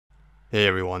Hey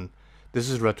everyone, this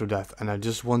is RetroDeath and I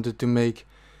just wanted to make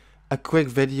a quick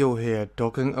video here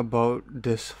talking about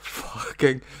this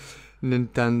fucking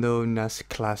Nintendo NES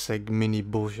Classic mini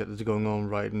bullshit that's going on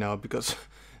right now because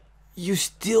you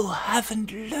still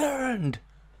haven't learned.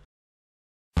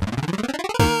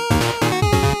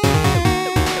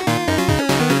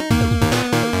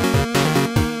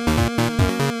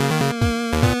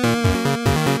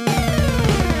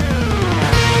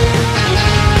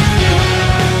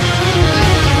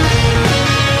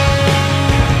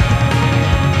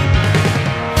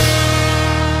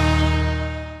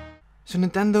 So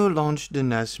Nintendo launched the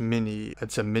NES Mini.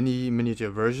 It's a miniature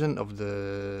version of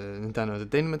the Nintendo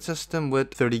Entertainment System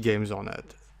with 30 games on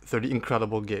it. 30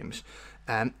 incredible games.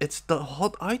 And it's the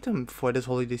hot item for this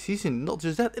holiday season. Not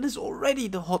just that, it is already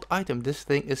the hot item. This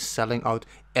thing is selling out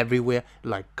everywhere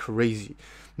like crazy.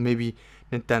 Maybe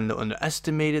Nintendo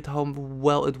underestimated how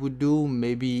well it would do.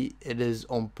 Maybe it is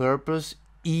on purpose.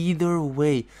 Either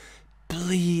way,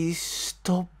 please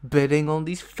stop bidding on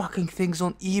these fucking things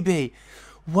on eBay.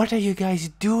 What are you guys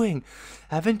doing?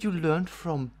 Haven't you learned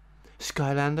from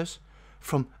Skylanders,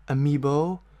 from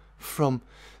Amiibo, from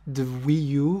the Wii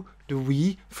U, the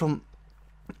Wii, from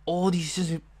all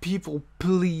these people?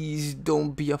 Please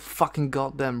don't be a fucking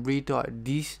goddamn retard.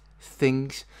 These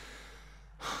things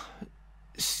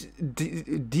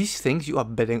you are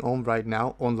bidding on right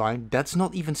now online, that's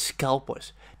not even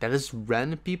scalpers. That is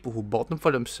random people who bought them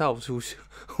for themselves,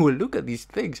 who look at these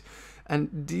things and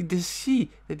they see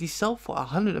that these sell for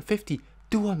 150,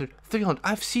 200, 300.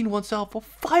 I've seen one sell for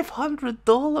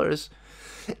 $500.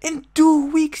 In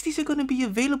 2 weeks, these are going to be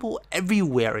available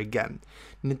everywhere again.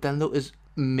 Nintendo is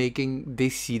making, they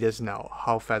see this now,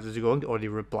 how fast is it going. They already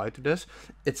replied to this.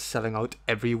 It's selling out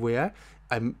everywhere.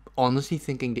 I'm honestly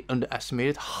thinking they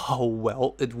underestimated how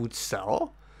well it would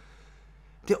sell.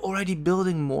 They're already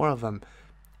building more of them.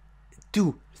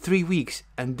 2-3 weeks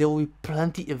and there will be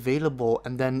plenty available,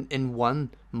 and then in 1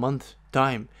 month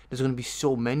time there's gonna be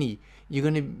so many. You're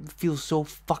gonna feel so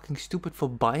fucking stupid for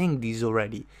buying these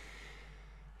already.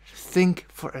 Think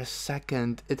for a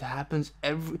second. It happens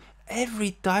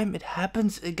every time it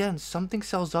happens again. Something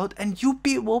sells out and you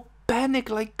people panic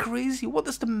like crazy. What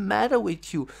is the matter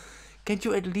with you? Can't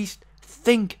you at least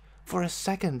think for a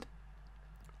second?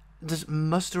 Just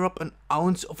muster up an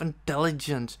ounce of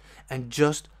intelligence and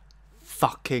just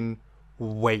fucking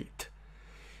wait.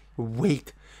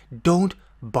 Don't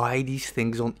buy these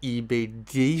things on eBay.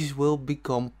 These will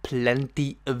become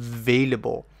plenty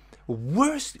available.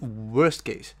 Worst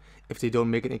case, if they don't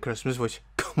make it in Christmas, which,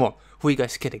 come on, who are you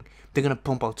guys kidding? They're gonna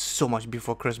pump out so much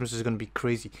before Christmas. Is gonna be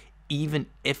crazy. Even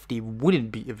if they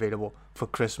wouldn't be available for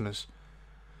Christmas,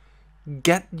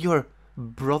 get your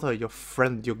brother, your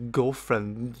friend, your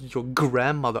girlfriend, your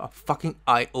grandmother a fucking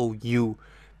IOU.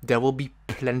 There will be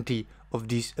plenty of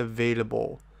these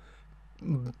available.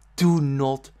 Do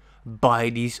not buy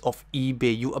these off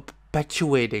eBay. You are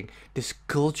perpetuating this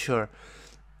culture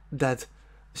that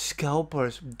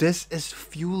scalpers, this is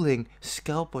fueling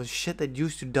scalpers, shit that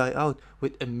used to die out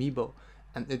with Amiibo,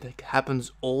 and it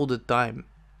happens all the time.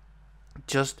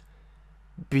 Just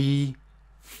be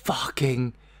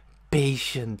fucking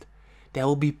patient. There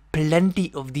will be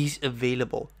plenty of these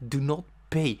available. Do not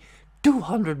pay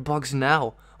 $200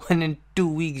 now when in 2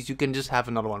 weeks you can just have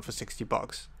another one for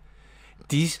 $60.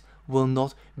 These will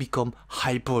not become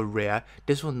hyper rare.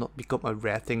 This will not become a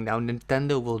rare thing now.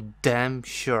 Nintendo will damn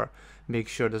sure make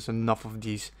sure there's enough of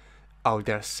these out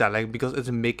there selling, because it's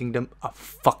making them a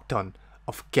fuck ton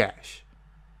of cash.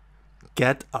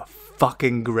 Get a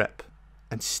fucking grip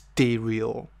and stay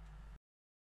real.